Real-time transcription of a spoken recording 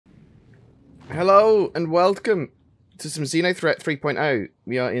Hello and welcome to some XenoThreat 3.0.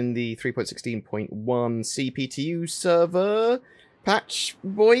 We are in the 3.16.1 CPTU server patch,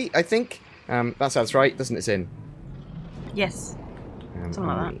 boy, I think. That sounds right, doesn't it, Sin? Yes. Something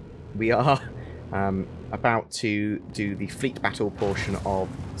like that. We are about to do the fleet battle portion of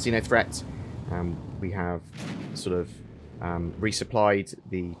XenoThreat. We have sort of resupplied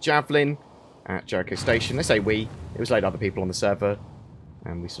the Javelin at Jericho Station. I say we, it was like other people on the server,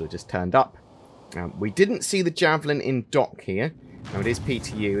 and we sort of just turned up. We didn't see the Javelin in dock here. It is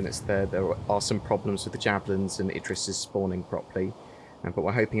PTU, and it's there are some problems with the Javelins, and Idris is spawning properly. But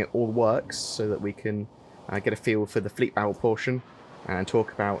we're hoping it all works so that we can get a feel for the fleet battle portion and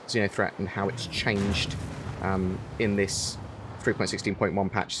talk about XenoThreat and how it's changed in this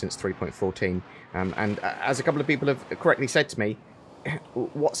 3.16.1 patch since 3.14. And as a couple of people have correctly said to me,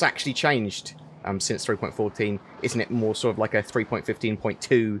 what's actually changed since 3.14? Isn't it more sort of like a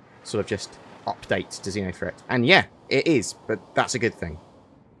 3.15.2 sort of just update to XenoThreat? And yeah, it is, but that's a good thing.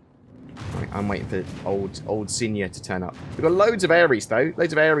 Right, I'm waiting for old Xenia to turn up. We've got loads of Ares though.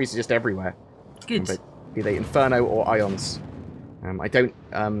 Loads of Ares are just everywhere. Good. Be they Inferno or Ions. I don't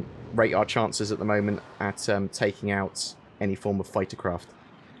rate our chances at the moment at taking out any form of fighter craft.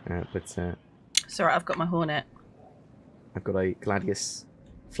 But it's alright, I've got my Hornet. I've got a Gladius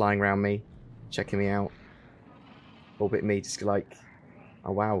flying around me, checking me out. Orbit me, just like,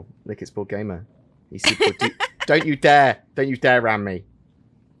 oh wow, look, it's BoredGamer. He's super don't you dare ram me.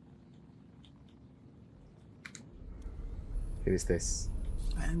 Who is this?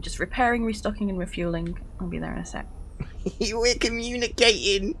 I'm just repairing, restocking and refueling. I'll be there in a sec. We're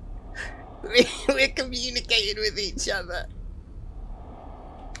communicating. We're communicating with each other.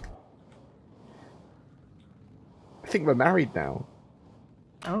 I think we're married now.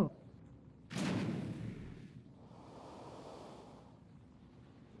 Oh.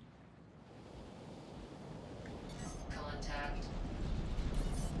 Contact.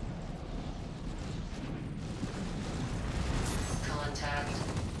 Contact.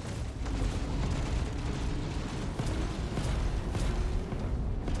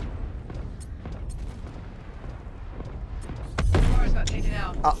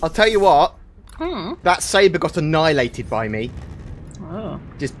 I'll tell you what. Hmm. That saber got annihilated by me. Oh.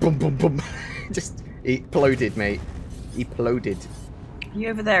 Just boom, boom, boom. Just exploded, mate. Exploded. Are you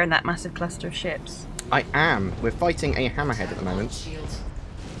over there in that massive cluster of ships? I am. We're fighting a hammerhead at the moment. Shield.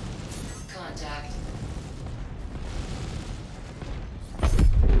 Contact.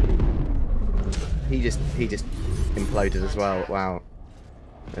 He just imploded as well. Wow.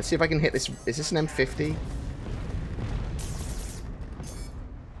 Let's see if I can hit this. Is this an M50?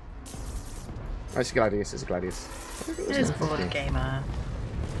 Oh, it's a Gladius. It's a Gladius. It is BoredGamer.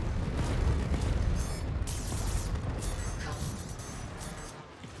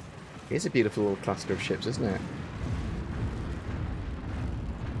 It is a beautiful little cluster of ships, isn't it?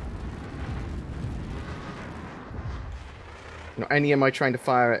 Not only am I trying to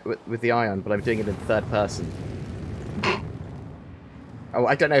fire it with the ion, but I'm doing it in third person. Oh,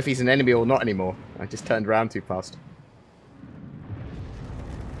 I don't know if he's an enemy or not anymore. I just turned around too fast.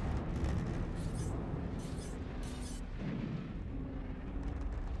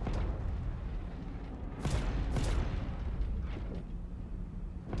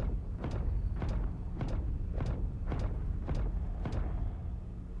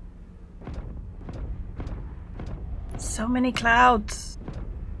 So many clouds.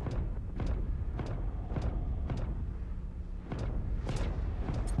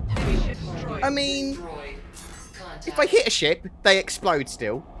 I mean, if I hit a ship, they explode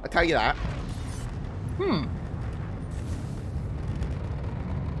still. I tell you that. Hmm.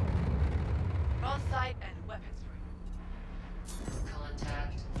 On site and weapons free.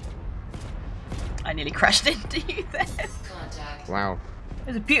 Contact. I nearly crashed into you there. Contact. Wow. It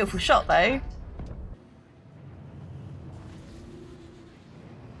was a beautiful shot though.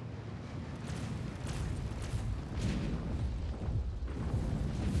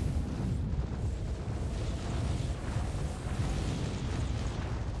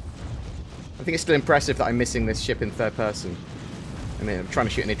 I think it's still impressive that I'm missing this ship in third person. I mean, I'm trying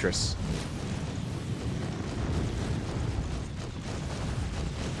to shoot an Idris.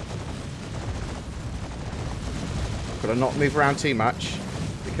 But I'll not move around too much,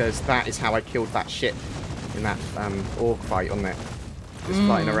 because that is how I killed that ship in that org fight, wasn't it? Just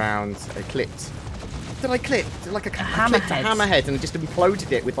flying around. I clipped. Did I clip? Did like I clipped a hammerhead and just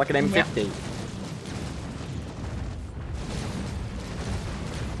imploded it with like an M50. Yep.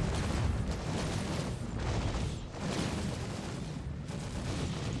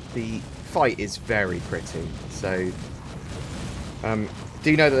 The fight is very pretty, so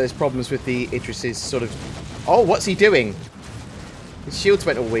do know that there's problems with the Idris's sort of... Oh, what's he doing? His shields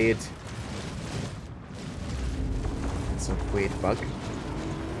went all weird. That's a weird bug.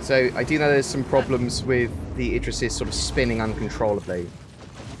 So I do know there's some problems with the Idris's sort of spinning uncontrollably.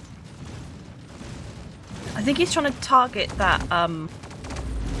 I think he's trying to target that,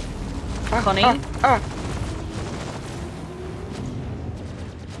 Connie.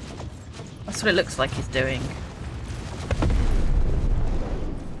 That's what it looks like he's doing.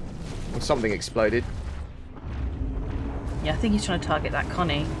 Well, something exploded. Yeah, I think he's trying to target that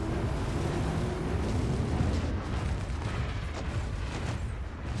Connie.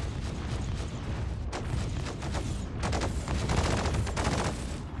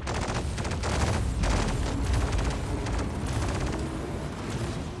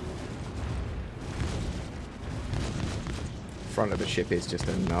 Front of the ship is just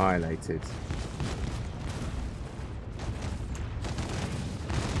annihilated.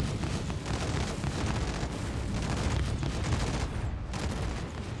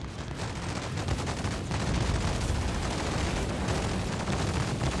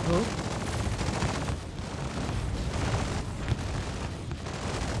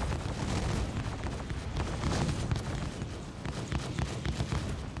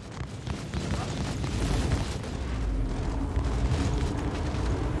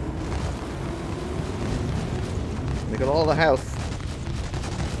 They got all the health.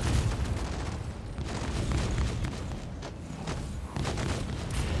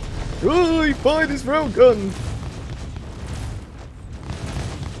 Oh, he fired his railgun!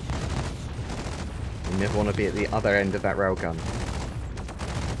 You never want to be at the other end of that railgun.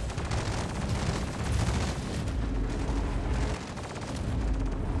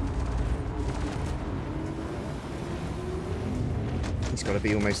 He's got to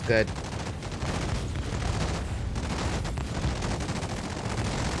be almost dead.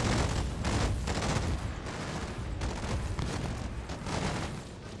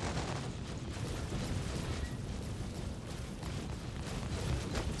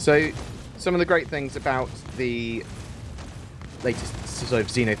 So, some of the great things about the latest sort of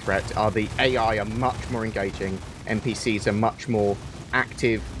XenoThreat are the AI are much more engaging, NPCs are much more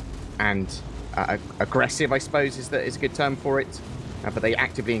active and aggressive, I suppose is a good term for it. But they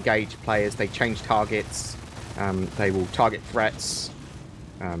actively engage players, they change targets, they will target threats,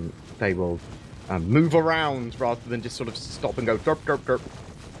 they will move around rather than just sort of stop and go derp, derp, derp.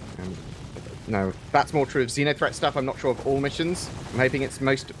 No, that's more true of XenoThreat stuff. I'm not sure of all missions. I'm hoping it's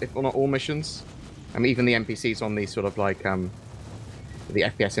most, if not all missions. Even the NPCs on the sort of like, the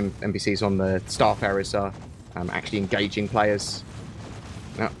FPS NPCs on the Starfarers are actually engaging players.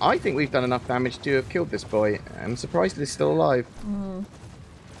 Now, I think we've done enough damage to have killed this boy. I'm surprised he's still alive.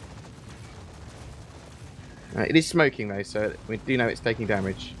 It is smoking though, so we do know it's taking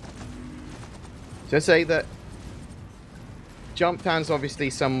damage. So I say that Jump Town's obviously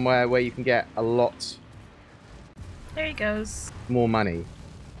somewhere where you can get a lot There he goes. more money,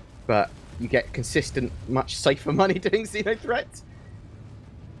 but you get consistent, much safer money doing XenoThreat.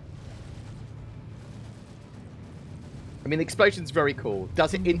 I mean, the explosion's very cool.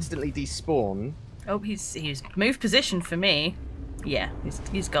 Does it instantly despawn? Oh, he's moved position for me. Yeah,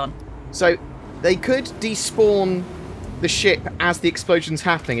 he's gone. So they could despawn the ship as the explosion's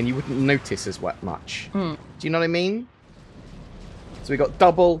happening, and you wouldn't notice as much. Do you know what I mean? So we got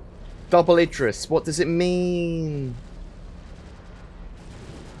double Idris. What does it mean?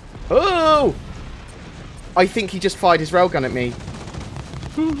 Oh! I think he just fired his railgun at me.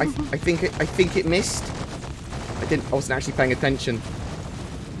 I think it missed. I wasn't actually paying attention.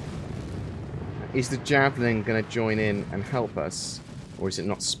 Is the Javelin going to join in and help us, or is it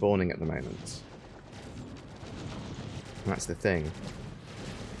not spawning at the moment? That's the thing.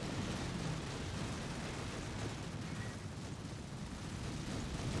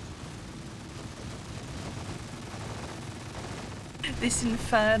 This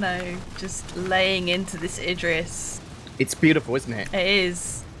Inferno just laying into this Idris. It's beautiful, isn't it? It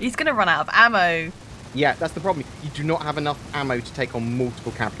is. He's going to run out of ammo. Yeah, that's the problem. You do not have enough ammo to take on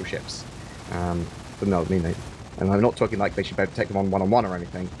multiple capital ships. But no, I mean, and I'm not talking like they should be able to take them on one-on-one or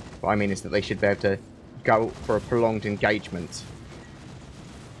anything. What I mean is that they should be able to go for a prolonged engagement.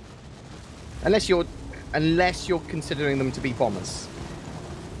 Unless you're considering them to be bombers,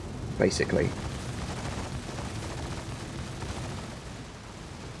 basically.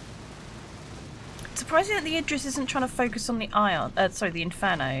 Surprising that the Idris isn't trying to focus on the Ion. The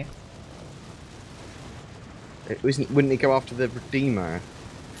Inferno. Wouldn't it go after the Redeemer?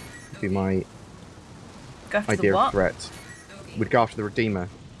 Would be my idea of threat. Would go after the Redeemer.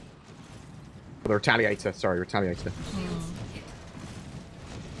 Or the Retaliator. Sorry, Retaliator.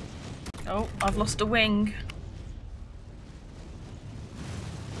 Oh, I've lost a wing.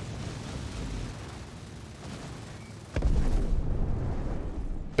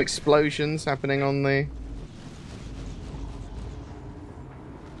 Explosions happening on the...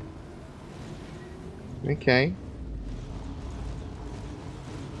 Okay.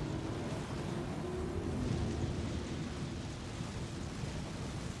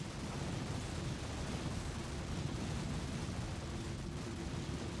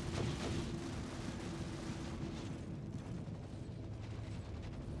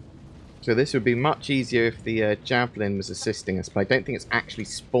 So this would be much easier if the Javelin was assisting us, but I don't think it's actually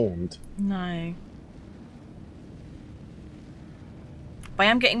spawned. No. But I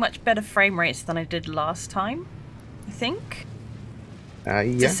am getting much better frame rates than I did last time, I think. Yeah.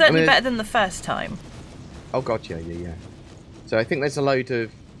 It's certainly better than the first time. Oh god, yeah. So I think there's a load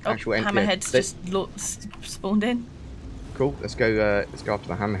of actual hammerheads just spawned in. Cool. Let's go after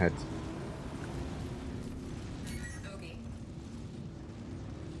the hammerhead.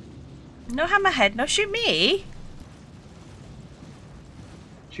 No hammerhead, no shoot me.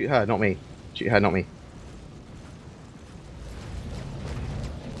 Shoot her, not me. Shoot her, not me.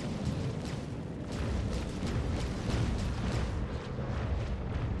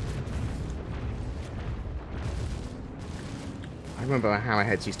 I remember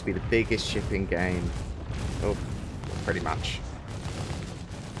hammerheads used to be the biggest ship in game. Oh, pretty much.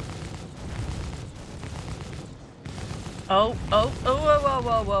 Oh, whoa.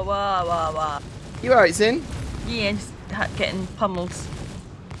 You alright, Zin? Yeah, just getting pummeled.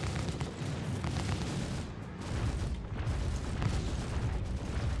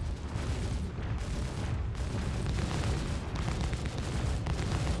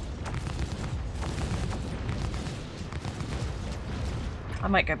 I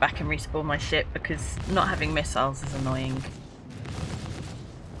might go back and respawn my ship because not having missiles is annoying.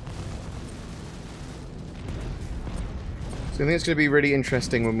 So I think it's going to be really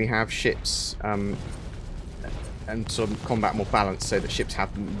interesting when we have ships and sort of combat more balanced, so that ships have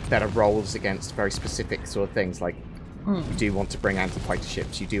better roles against very specific sort of things. Like you do want to bring anti-fighter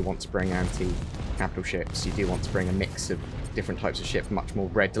ships, you do want to bring anti-capital ships, you do want to bring a mix of different types of ships much more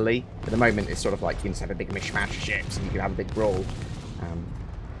readily. At the moment, it's sort of like you can just have a big mishmash of ships and you can have a big brawl. And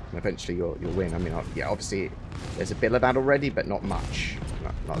eventually you'll win. I mean, yeah, obviously there's a bit of that already, but not much.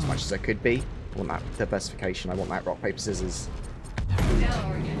 Not as much as there could be. I want that diversification. I want that rock, paper, scissors.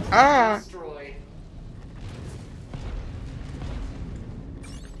 Ah!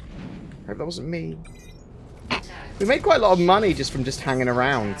 Hope that wasn't me. We made quite a lot of money just from just hanging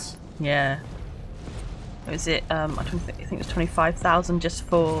around. Yeah. Was it? I think it was 25,000 just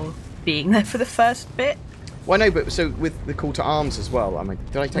for being there for the first bit. Well, no, but so with the call to arms as well. I mean,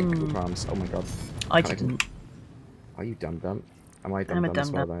 did I take the call to arms? Oh my god. I didn't. Are you dum-dum? Am I dum-dum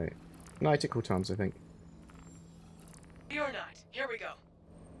as well, though? No, I took call to arms, I think. You're not. Here we go.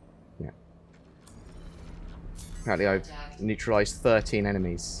 Yeah. Apparently I've neutralised 13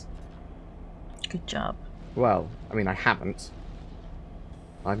 enemies. Good job. Well, I mean, I haven't.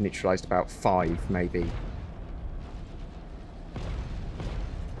 I've neutralised about 5, maybe.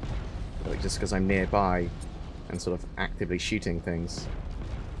 Like, just because I'm nearby and sort of actively shooting things.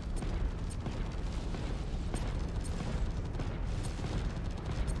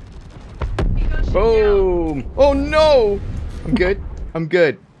 Boom! Oh no! I'm good. I'm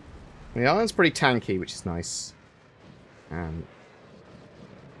good. The island's pretty tanky, which is nice. You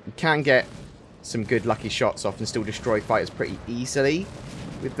can get some good lucky shots off and still destroy fighters pretty easily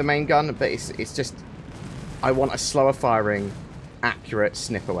with the main gun, but it's just... I want a slower firing, accurate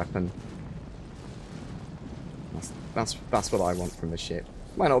sniffer weapon. That's what I want from the ship.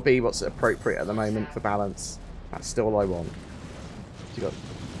 Might not be what's appropriate at the moment for balance. That's still all I want. So you got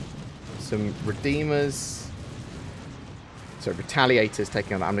some Redeemers. So Retaliators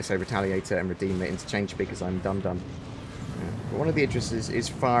taking on... I'm going to say Retaliator and Redeemer interchangeably because I'm dum-dum. But one of the addresses is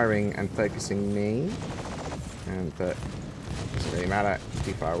firing and focusing me. But it doesn't really matter. It's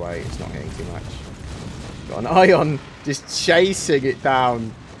too far away. It's not hitting too much. Got an Ion just chasing it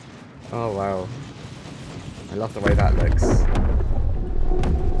down. Oh, wow. I love the way that looks.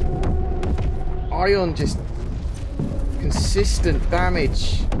 Ion just... consistent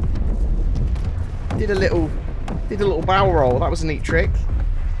damage. Did a little barrel roll. That was a neat trick.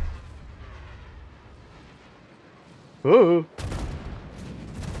 Ooh.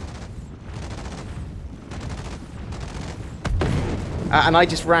 And I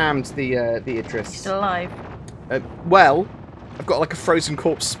just rammed the Idris. Still alive. Well, I've got like a frozen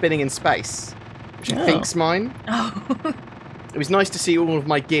corpse spinning in space, which I think's mine. Oh. It was nice to see all of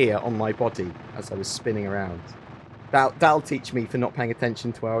my gear on my body as I was spinning around. That'll teach me for not paying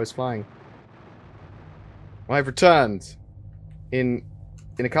attention to where I was flying. I've returned in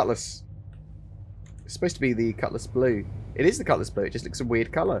a Cutlass. It's supposed to be the Cutlass Blue. It is the Cutlass Blue. It just looks a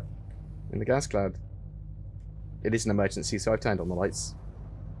weird colour in the gas cloud. It is an emergency, so I've turned on the lights.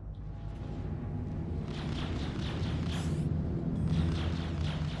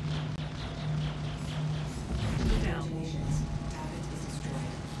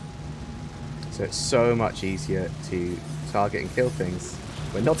 So it's so much easier to target and kill things.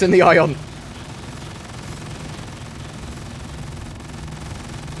 We're not in the Ion.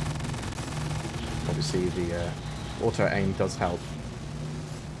 Obviously the auto aim does help.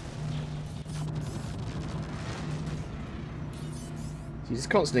 So you just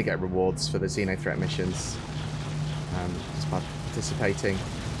constantly get rewards for the XenoThreat missions. Just by participating.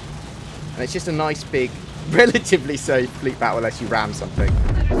 And it's just a nice big, relatively safe fleet battle unless you ram something.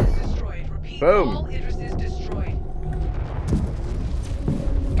 Boom!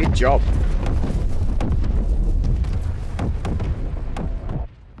 Good job.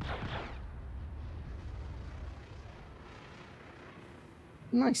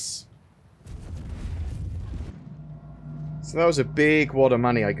 Nice. So that was a big wad of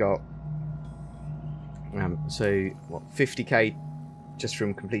money I got. So, what, 50k just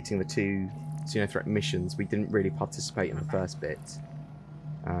from completing the 2 XenoThreat missions. We didn't really participate in the first bit.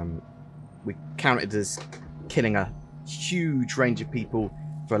 We counted as killing a huge range of people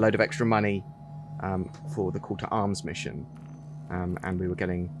for a load of extra money for the Call to Arms mission. And we were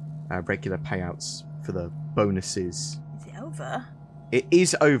getting regular payouts for the bonuses. Is it over? It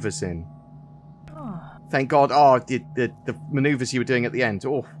is over, Zin. Oh. Thank God. Oh, the manoeuvres you were doing at the end.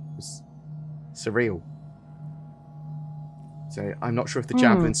 Oh, it was surreal. So I'm not sure if the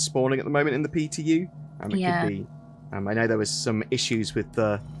Javelin's spawning at the moment in the PTU. It could be. I know there was some issues with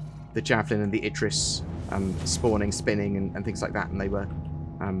the Javelin and the Idris spawning, spinning, and things like that, and they were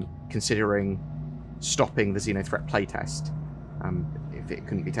considering stopping the XenoThreat playtest if it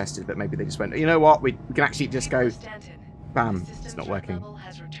couldn't be tested. But maybe they just went, you know what, we can actually just go, bam, it's not working,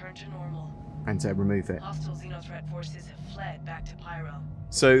 and remove it. Hostile XenoThreat forces have fled back to Pyro.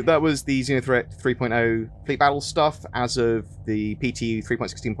 So that was the XenoThreat 3.0 fleet battle stuff as of the PTU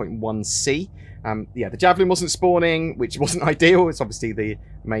 3.16.1c. Yeah, the Javelin wasn't spawning, which wasn't ideal. It's obviously the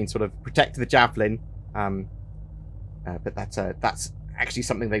main sort of protect the Javelin. But that's actually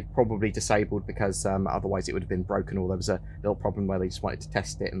something they've probably disabled because otherwise it would have been broken, or there was a little problem where they just wanted to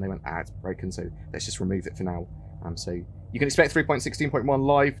test it and they went, it's broken, so let's just remove it for now. So you can expect 3.16.1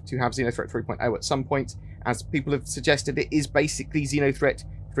 live to have XenoThreat 3.0 at some point. As people have suggested, it is basically XenoThreat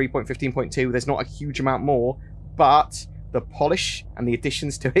 3.15.2. There's not a huge amount more, but the polish and the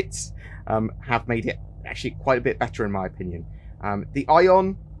additions to it have made it actually quite a bit better in my opinion. The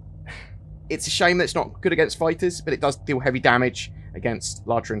Ion, it's a shame that it's not good against fighters, but it does deal heavy damage against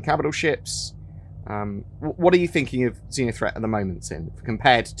larger and capital ships. What are you thinking of XenoThreat at the moment, Sin,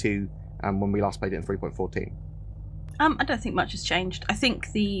 compared to when we last played it in 3.14? I don't think much has changed. I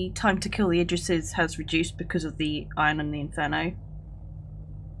think the time to kill the Idrises has reduced because of the Iron and the Inferno.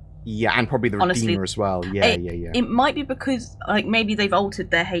 Yeah, and probably the Redeemer as well. Yeah. It might be because, like, maybe they've altered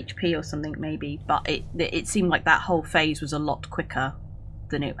their HP or something, maybe, but it seemed like that whole phase was a lot quicker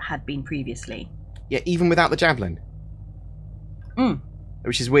than it had been previously. Yeah, even without the Javelin.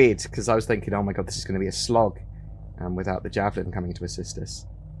 Which is weird, because I was thinking, oh my god, this is going to be a slog without the Javelin coming to assist us.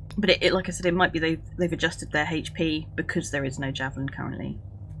 But like I said, it might be they've adjusted their HP because there is no Javelin currently.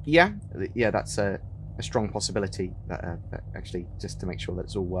 Yeah, that's a strong possibility that actually, just to make sure that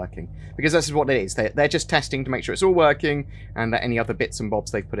it's all working, because this is what it is. They're just testing to make sure it's all working and that any other bits and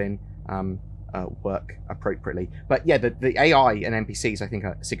bobs they've put in work appropriately. But yeah, the AI and NPCs I think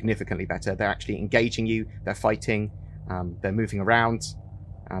are significantly better. They're actually engaging you. They're fighting. They're moving around.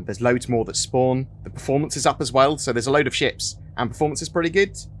 There's loads more that spawn. The performance is up as well, so there's a load of ships and performance is pretty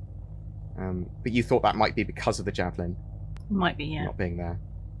good. But you thought that might be because of the Javelin. Might be, yeah. Not being there.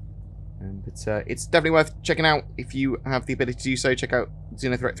 But it's definitely worth checking out if you have the ability to do so. Check out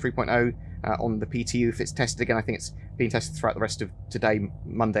XenoThreat 3.0 on the PTU if it's tested again. I think it's being tested throughout the rest of today,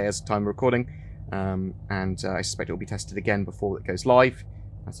 Monday, as time of recording. And I suspect it will be tested again before it goes live.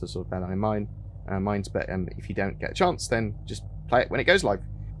 That's a sort of bear that in mind. But if you don't get a chance, then just play it when it goes live.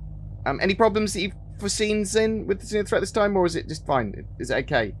 Any problems that you've foreseen, Zin, with the XenoThreat this time, or is it just fine? Is it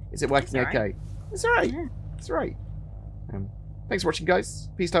okay? Is it working okay? It's alright. Yeah. It's alright. Thanks for watching, guys.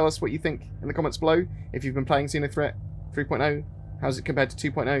 Please tell us what you think in the comments below. If you've been playing XenoThreat 3.0, how's it compared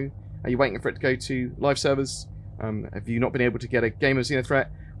to 2.0? Are you waiting for it to go to live servers? Have you not been able to get a game of XenoThreat?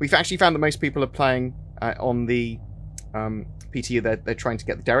 We've actually found that most people are playing on the PTU. They're trying to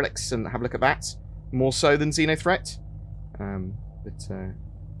get the derelicts and have a look at that more so than XenoThreat.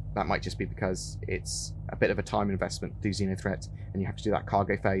 that might just be because it's a bit of a time investment to do XenoThreat, and you have to do that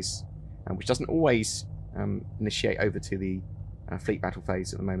cargo phase, which doesn't always initiate over to the fleet battle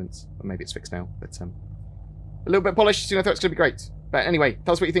phase at the moment. Or maybe it's fixed now, but a little bit polished. XenoThreat's going to be great. But anyway,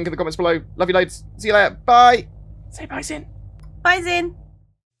 tell us what you think in the comments below. Love you loads. See you later. Bye. Say bye, Zin. Bye, Zin.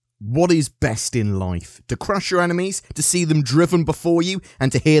 What is best in life? To crush your enemies? To see them driven before you?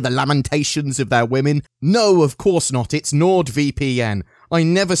 And to hear the lamentations of their women? No, of course not. It's NordVPN. I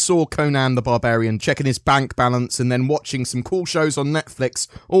never saw Conan the Barbarian checking his bank balance and then watching some cool shows on Netflix,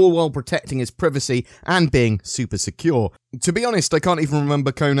 all while protecting his privacy and being super secure. To be honest, I can't even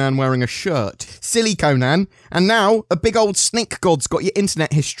remember Conan wearing a shirt. Silly Conan. And now, a big old snake god's got your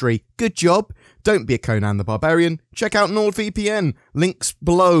internet history. Good job. Don't be a Conan the Barbarian. Check out NordVPN. Links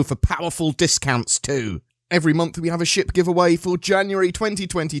below for powerful discounts too. Every month we have a ship giveaway. For January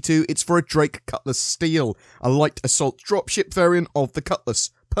 2022, it's for a Drake Cutlass Steel, a light assault dropship variant of the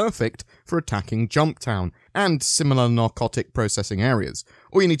Cutlass, perfect for attacking Jumptown and similar narcotic processing areas.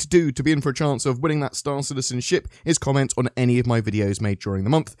 All you need to do to be in for a chance of winning that Star Citizen ship is comment on any of my videos made during the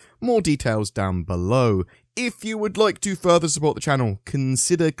month. More details down below. If you would like to further support the channel,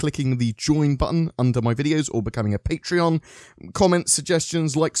 consider clicking the join button under my videos or becoming a Patreon. Comments,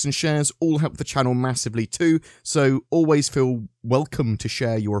 suggestions, likes and shares all help the channel massively too, so always feel welcome to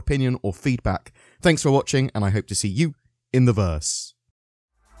share your opinion or feedback. Thanks for watching, and I hope to see you in the verse.